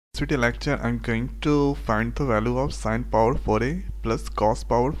video lecture I'm going to find the value of sin power 4a plus cos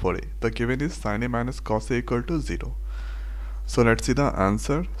power 4a. The given is sin a minus cos a equal to 0. So let's see the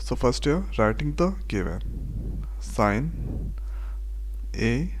answer. So first you're writing the given sin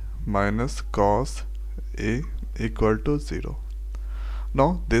a minus cos a equal to 0.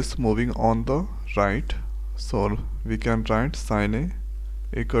 Now this moving on the right, so we can write sin a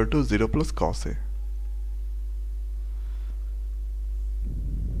equal to 0 plus cos a.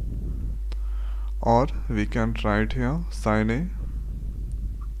 Or we can write here sin a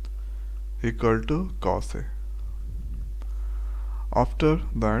equal to cos a. After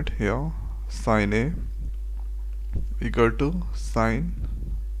that here sin a equal to sin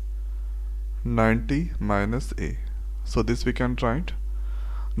 90 minus a. So this we can write.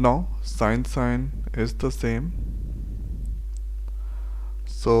 Now sin is the same.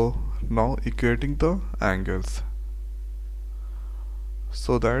 So now equating the angles,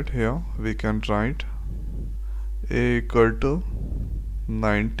 so that here we can write a equal to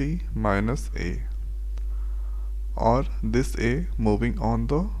 90 minus a, or this a moving on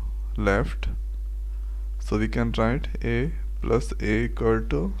the left, so we can write a plus a equal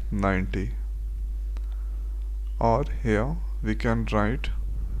to 90, or here we can write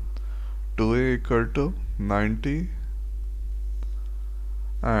 2a equal to 90,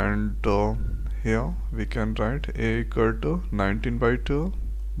 and here we can write a equal to 19 by 2,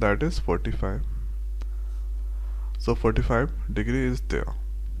 that is 45. So 45 degree is there.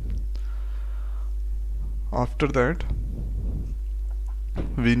 After that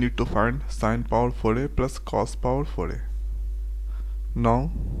we need to find sin power 4a plus cos power 4a.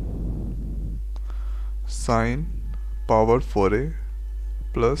 Now sin power 4a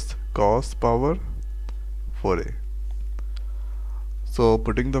plus cos power 4a. So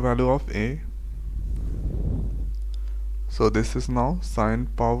putting the value of a, so this is now sin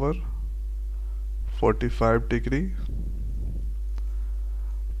power 45 degree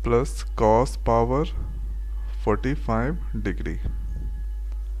plus cos power 45 degree.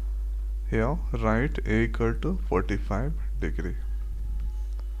 Here write a equal to 45 degree.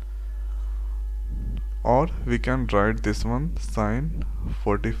 Or we can write this one sin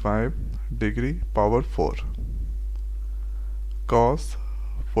 45 degree power 4 cos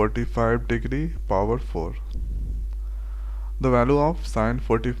 45 degree power 4. The value of sin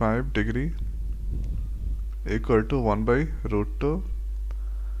 45 degree equal to 1 by root 2,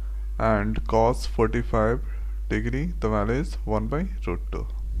 and cos 45 degree the value is 1 by root 2.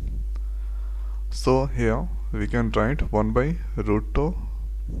 So here we can write 1 by root 2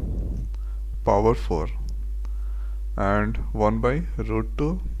 power 4 and 1 by root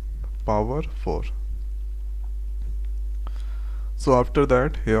 2 power 4. So after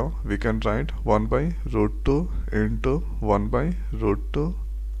that here we can write 1 by root 2 into 1 by root 2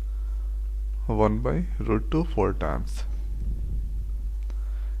 1 by root 2 4 times.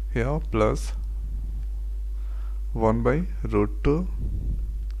 Here plus 1 by root 2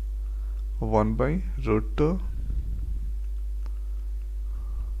 1 by root 2.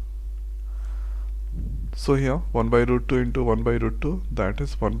 So here 1 by root 2 into 1 by root 2, that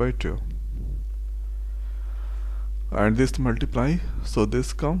is 1 by 2. And this multiply, so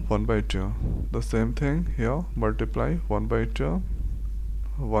this come 1 by 2. The same thing here, multiply 1 by 2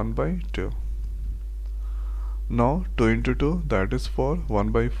 1 by 2. Now 2 into 2, that is 4,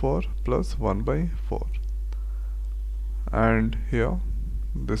 1 by 4 plus 1 by 4. And here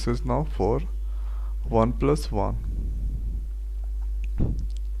this is now 4, 1 plus 1.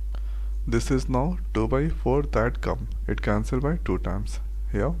 This is now 2 by 4 that come, it cancel by 2 times,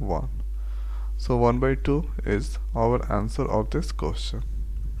 here 1. So 1 by 2 is our answer of this question.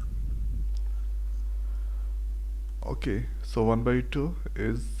 Okay, so 1 by 2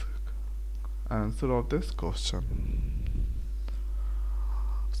 is answer of this question.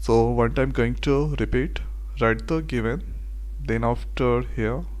 So what I'm going to repeat, write the given, then after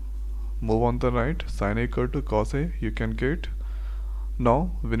here move on the right, sin a equal to cos a you can get.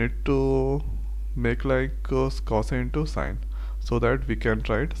 Now we need to make like cos a into sin, so that we can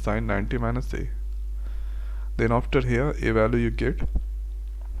write sin 90 minus a. Then after here a value you get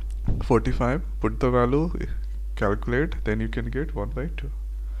 45, put the value, calculate, then you can get 1 by 2.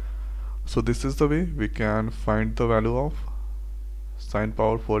 So this is the way we can find the value of sin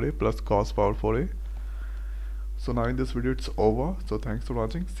power 4a plus cos power 4a. So now in this video it's over. So thanks for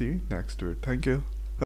watching. See you next video. Thank you.